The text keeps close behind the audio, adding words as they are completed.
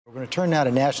We're going to turn now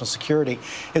to national security.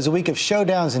 It was a week of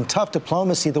showdowns and tough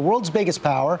diplomacy. The world's biggest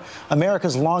power,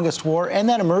 America's longest war, and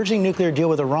that emerging nuclear deal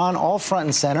with Iran all front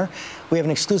and center. We have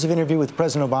an exclusive interview with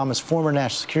President Obama's former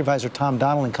National Security Advisor, Tom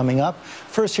Donilon, coming up.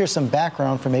 First, here's some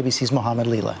background from ABC's Mohammed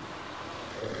Leela.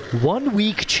 1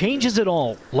 week changes it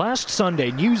all. Last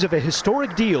Sunday, news of a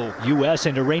historic deal. U.S.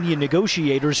 and Iranian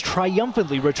negotiators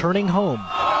triumphantly returning home.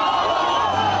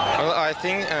 Well, I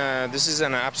think this is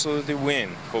an absolute win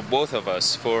for both of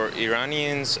us, for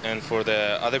Iranians and for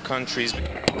the other countries.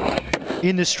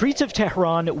 In the streets of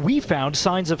Tehran, we found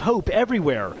signs of hope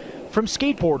everywhere, from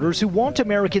skateboarders who want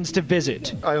Americans to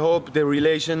visit. I hope the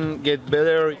relation get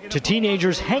better. To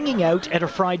teenagers hanging out at a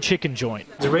fried chicken joint.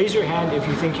 So raise your hand if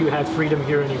you think you have freedom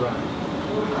here in Iran.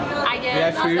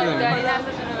 Yeah,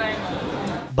 freedom.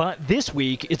 But this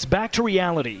week, it's back to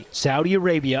reality. Saudi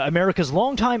Arabia, America's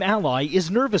longtime ally,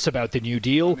 is nervous about the new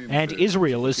deal, and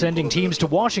Israel is sending teams to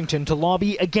Washington to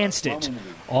lobby against it.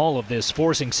 All of this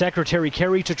forcing Secretary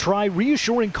Kerry to try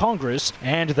reassuring Congress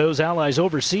and those allies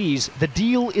overseas the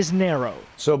deal is narrow.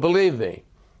 So believe me,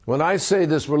 when I say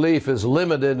this relief is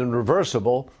limited and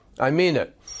reversible, I mean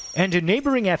it. And in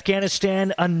neighboring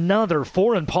Afghanistan, another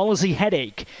foreign policy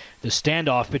headache. The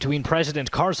standoff between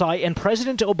President Karzai and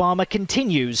President Obama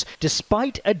continues,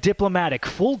 despite a diplomatic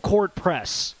full-court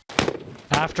press.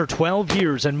 After 12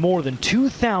 years and more than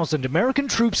 2,000 American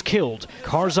troops killed,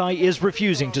 Karzai is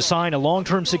refusing to sign a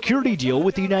long-term security deal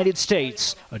with the United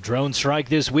States. A drone strike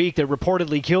this week that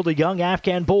reportedly killed a young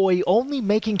Afghan boy, only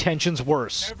making tensions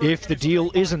worse. If the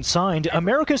deal isn't signed,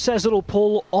 America says it'll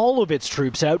pull all of its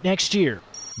troops out next year.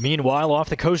 Meanwhile, off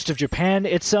the coast of Japan,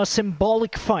 it's a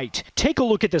symbolic fight. Take a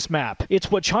look at this map.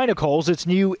 It's what China calls its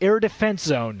new air defense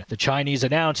zone. The Chinese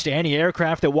announced any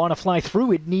aircraft that want to fly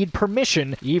through it need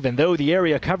permission, even though the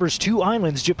area covers 2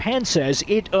 islands Japan says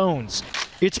it owns.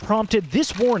 It's prompted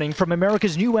this warning from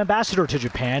America's new ambassador to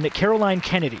Japan, Caroline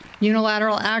Kennedy.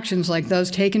 Unilateral actions like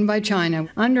those taken by China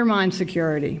undermine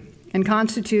security and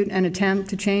constitute an attempt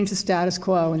to change the status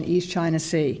quo in the East China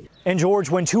Sea. And George,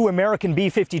 when 2 American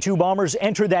B-52 bombers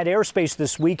entered that airspace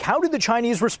this week, how did the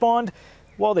Chinese respond?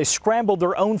 Well, they scrambled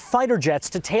their own fighter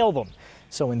jets to tail them.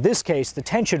 So in this case, the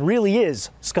tension really is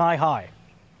sky high.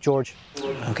 George.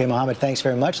 Okay, Mohammed, thanks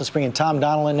very much. Let's bring in Tom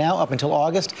Donilon now. Up until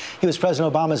August, he was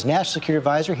President Obama's National Security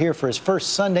Advisor, here for his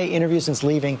first Sunday interview since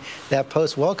leaving that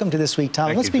post. Welcome to This Week,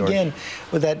 Tom. Let's begin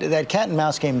with that cat and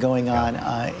mouse game going on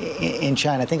in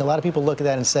China. I think a lot of people look at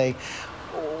that and say,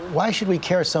 why should we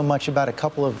care so much about a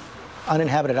couple of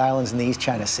uninhabited islands in the East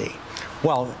China Sea?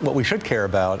 Well, what we should care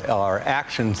about are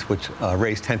actions which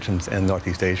raise tensions in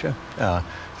Northeast Asia.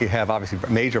 You have obviously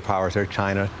major powers there,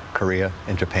 China, Korea,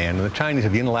 and Japan. And the Chinese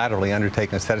have unilaterally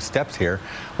undertaken a set of steps here,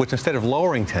 which instead of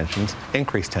lowering tensions,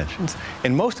 increase tensions.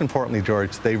 And most importantly,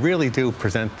 George, they really do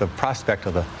present the prospect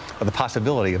of the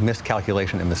possibility of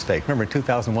miscalculation and mistake. Remember, in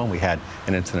 2001, we had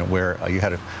an incident where you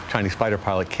had a Chinese fighter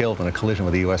pilot killed in a collision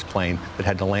with a U.S. plane that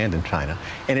had to land in China.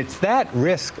 And it's that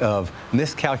risk of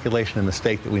miscalculation and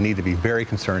mistake that we need to be very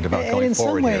concerned about going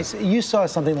forward. And in some ways, you saw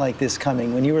something like this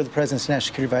coming. When you were the President's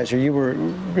National Security Advisor, you were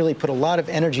really put a lot of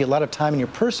energy, a lot of time, and your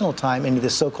personal time into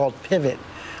this so-called pivot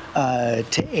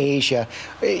to Asia.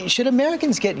 Should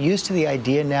Americans get used to the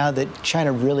idea now that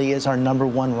China really is our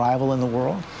 #1 rival in the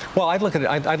world? Well, I'd look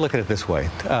at it this way,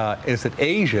 is that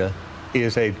Asia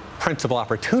is a principal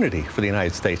opportunity for the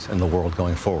United States and the world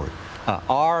going forward.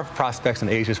 Our prospects and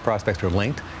Asia's prospects are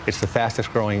linked. It's the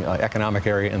fastest growing economic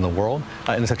area in the world,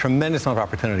 and there's a tremendous amount of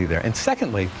opportunity there. And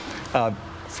secondly,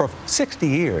 for 60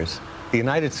 years, the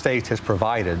United States has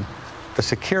provided the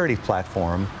security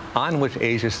platform on which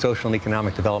Asia's social and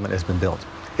economic development has been built.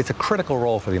 It's a critical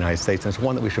role for the United States, and it's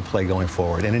one that we should play going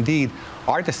forward. And indeed,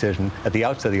 our decision at the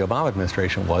outset of the Obama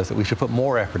administration was that we should put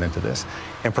more effort into this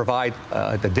and provide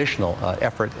additional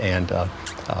effort and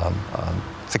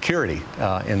security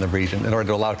in the region in order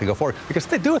to allow it to go forward. Because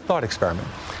they do a thought experiment.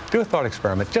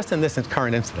 Just in this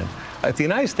current incident. If the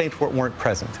United States weren't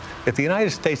present, if the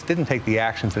United States didn't take the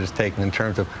actions that it's taken in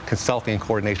terms of consulting and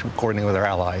coordinating with our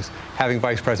allies, having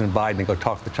Vice President Biden go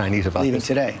talk to the Chinese about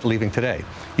leaving today,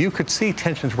 you could see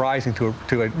tensions rising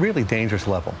to a really dangerous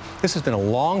level. This has been a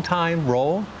long-time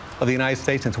role of the United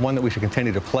States, and it's one that we should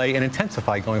continue to play and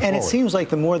intensify going forward. And it seems like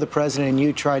the more the President and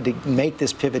you tried to make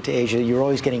this pivot to Asia, you're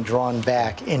always getting drawn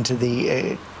back into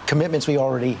the commitments we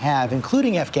already have,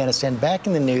 including Afghanistan. Back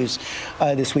in the news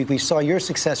this week, we saw your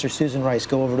successor, Susan Rice,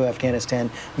 go over to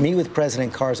Afghanistan, meet with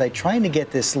President Karzai, trying to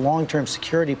get this long-term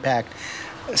security pact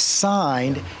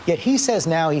signed, yet he says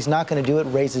now he's not going to do it,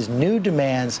 raises new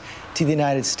demands to the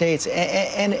United States.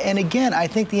 And again, I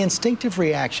think the instinctive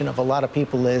reaction of a lot of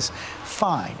people is,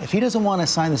 fine, if he doesn't want to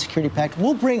sign the security pact,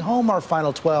 we'll bring home our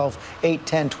final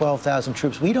 12,000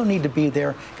 troops. We don't need to be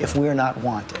there if we're not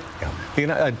wanted.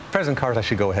 Yeah. President Karzai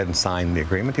should go ahead and sign the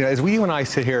agreement. As you and I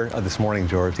sit here this morning,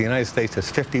 George, the United States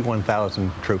has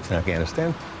 51,000 troops in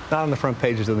Afghanistan. Not on the front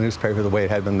pages of the newspaper the way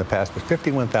it had been in the past, but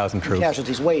 51,000 troops.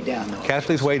 Casualties way down, though.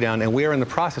 Casualties way down, and we are in the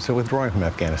process of withdrawing from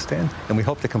Afghanistan, and we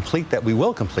hope to complete that. We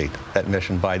will complete that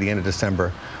mission by the end of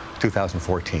December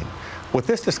 2014. What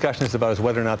this discussion is about is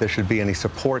whether or not there should be any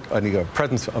support, any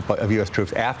presence of U.S.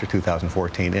 troops after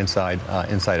 2014 inside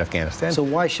Afghanistan. So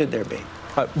why should there be?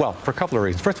 Well, for a couple of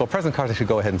reasons. First of all, President Karzai should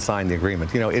go ahead and sign the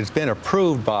agreement. It's been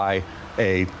approved by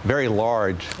a very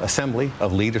large assembly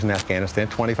of leaders in Afghanistan.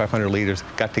 2,500 leaders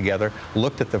got together,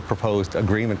 looked at the proposed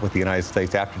agreement with the United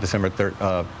States after December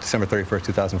 31st,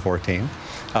 2014,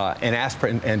 and asked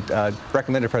and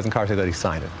recommended President Karzai that he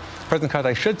sign it. President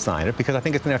Karzai should sign it because I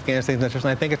think it's in Afghanistan's interest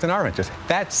and I think it's in our interest.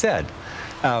 That said,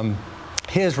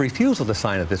 his refusal to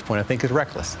sign at this point, I think, is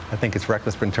reckless. I think it's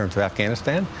reckless in terms of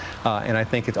Afghanistan, and I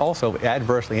think it also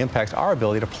adversely impacts our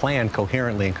ability to plan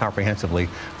coherently and comprehensively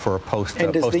for a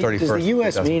post-31st 2014. Does the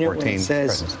U.S. mean it when it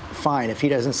says, fine, if he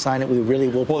doesn't sign it, we really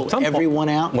will pull everyone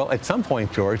out? Well, at some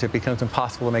point, George, it becomes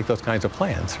impossible to make those kinds of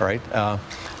plans, right?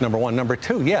 Number one. Number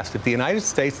two, yes, if the United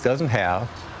States doesn't have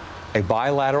a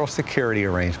bilateral security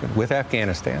arrangement with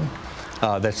Afghanistan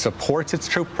that supports its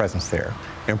troop presence there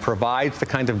and provides the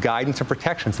kind of guidance and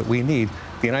protections that we need,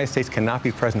 the United States cannot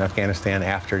be present in Afghanistan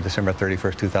after December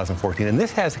 31st, 2014. And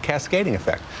this has a cascading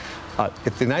effect.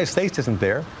 If the United States isn't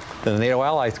there, then the NATO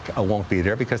allies won't be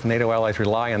there because the NATO allies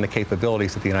rely on the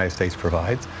capabilities that the United States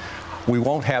provides. We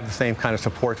won't have the same kind of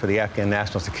support for the Afghan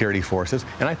National Security Forces,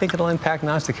 and I think it'll impact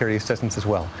non-security assistance as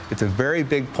well. It's a very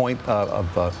big point of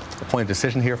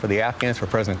decision here for the Afghans, for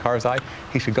President Karzai.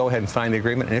 He should go ahead and sign the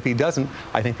agreement, and if he doesn't,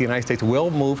 I think the United States will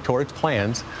move towards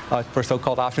plans for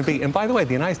so-called Option B. And by the way,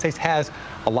 the United States has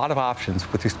a lot of options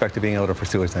with respect to being able to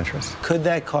pursue its interests. Could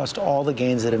that cost all the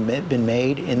gains that have been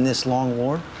made in this long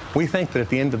war? We think that at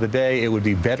the end of the day, it would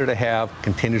be better to have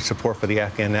continued support for the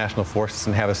Afghan National Forces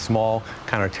and have a small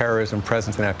counterterrorism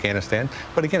presence in Afghanistan.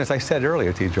 But again, as I said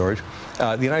earlier to you, George,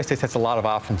 the United States has a lot of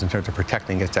options in terms of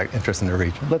protecting its interests in the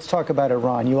region. Let's talk about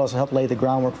Iran. You also helped lay the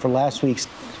groundwork for last week's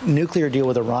nuclear deal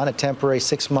with Iran, a temporary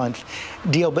 6-month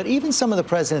deal. But even some of the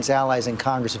president's allies in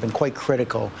Congress have been quite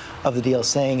critical of the deal,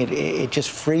 saying it just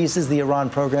freezes the Iran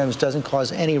programs, doesn't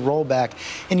cause any rollback.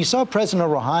 And you saw President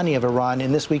Rouhani of Iran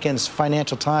in this weekend's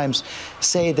Financial Times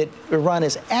say that Iran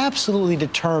is absolutely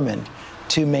determined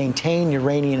to maintain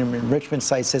uranium enrichment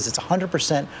sites, says it's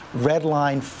 100% red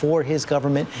line for his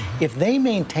government. If they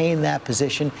maintain that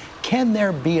position, can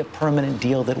there be a permanent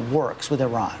deal that works with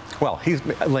Iran? Well, he's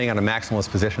laying on a maximalist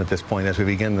position at this point as we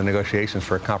begin the negotiations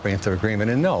for a comprehensive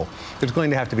agreement. And no, there's going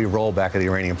to have to be a rollback of the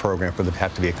uranium program for there to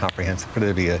have to be a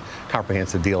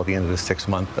comprehensive deal at the end of the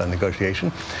 6-month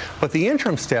negotiation. But the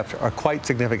interim steps are quite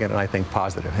significant and I think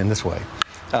positive in this way.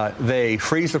 They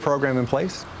freeze the program in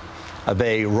place.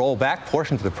 They roll back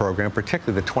portions of the program,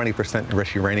 particularly the 20%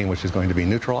 enriched uranium, which is going to be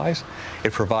neutralized.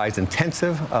 It provides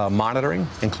intensive monitoring,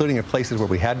 including in places where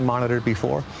we hadn't monitored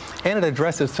before. And it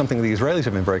addresses something the Israelis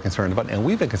have been very concerned about, and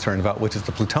we've been concerned about, which is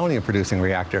the plutonium-producing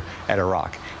reactor at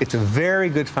Iraq. It's a very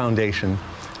good foundation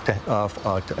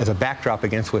as a backdrop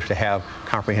against which to have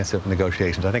comprehensive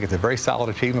negotiations. I think it's a very solid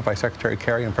achievement by Secretary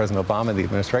Kerry and President Obama and the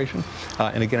administration.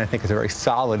 And again, I think it's a very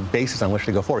solid basis on which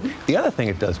to go forward. The other thing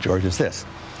it does, George, is this.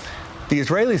 The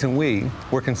Israelis and we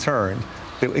were concerned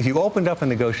that if you opened up a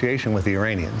negotiation with the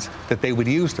Iranians, that they would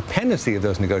use the pendency of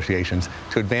those negotiations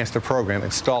to advance the program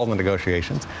and stall the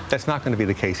negotiations. That's not going to be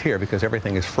the case here because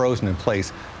everything is frozen in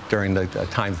place during the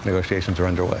time the negotiations are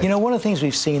underway. You know, one of the things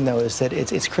we've seen, though, is that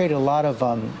it's created a lot of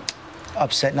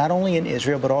upset, not only in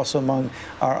Israel, but also among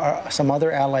some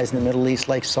other allies in the Middle East,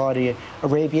 like Saudi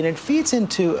Arabia. And it feeds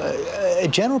into a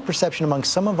general perception among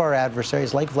some of our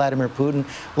adversaries, like Vladimir Putin,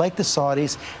 like the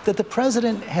Saudis, that the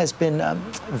president has been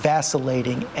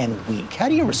vacillating and weak. How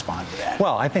do you respond to that?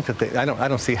 Well, I think that I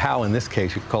don't see how, in this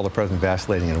case, you could call the president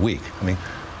vacillating and weak. I mean,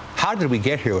 how did we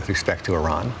get here with respect to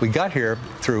Iran? We got here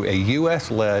through a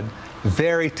U.S.-led,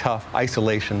 very tough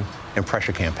isolation and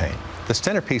pressure campaign. The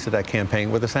centerpiece of that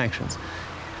campaign were the sanctions.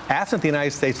 Absent the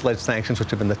United States-led sanctions, which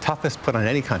have been the toughest put on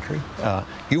any country,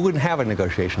 you wouldn't have a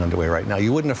negotiation underway right now.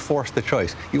 You wouldn't have forced the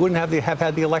choice. You wouldn't have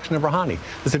had the election of Rouhani.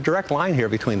 There's a direct line here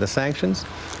between the sanctions,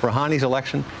 Rouhani's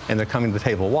election, and they're coming to the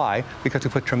table. Why? Because we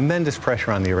put tremendous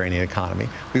pressure on the Iranian economy.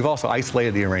 We've also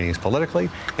isolated the Iranians politically,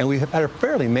 and we've had a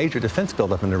fairly major defense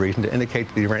buildup in the region to indicate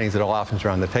to the Iranians that all options are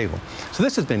on the table. So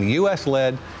this has been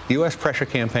U.S.-led, U.S. pressure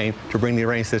campaign to bring the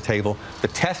Iranians to the table. The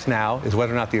test now is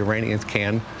whether or not the Iranians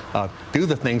can do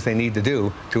the things they need to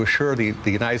do to assure the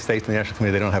United States and the international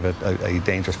community they don't have a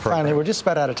dangerous program. Finally, we're just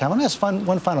about out of time. I want to ask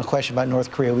one final question about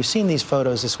North Korea. We've seen these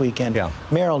photos this weekend. Yeah.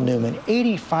 Merrill Newman,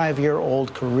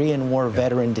 85-year-old Korean War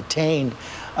veteran, detained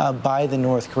by the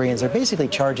North Koreans. They're basically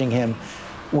charging him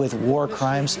with war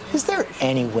crimes. Is there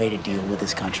any way to deal with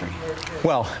this country?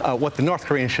 Well, what the North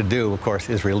Koreans should do, of course,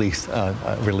 is release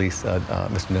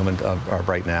Mr. Newman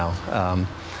right now.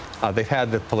 They've had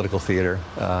the political theater,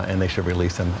 and they should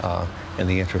release him in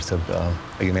the interest of a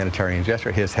humanitarian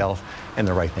gesture, his health, and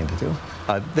the right thing to do.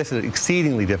 This is an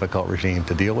exceedingly difficult regime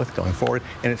to deal with going forward,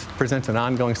 and it presents an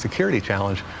ongoing security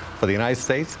challenge for the United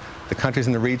States, the countries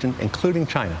in the region, including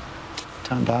China.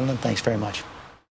 Tom Donilon, thanks very much.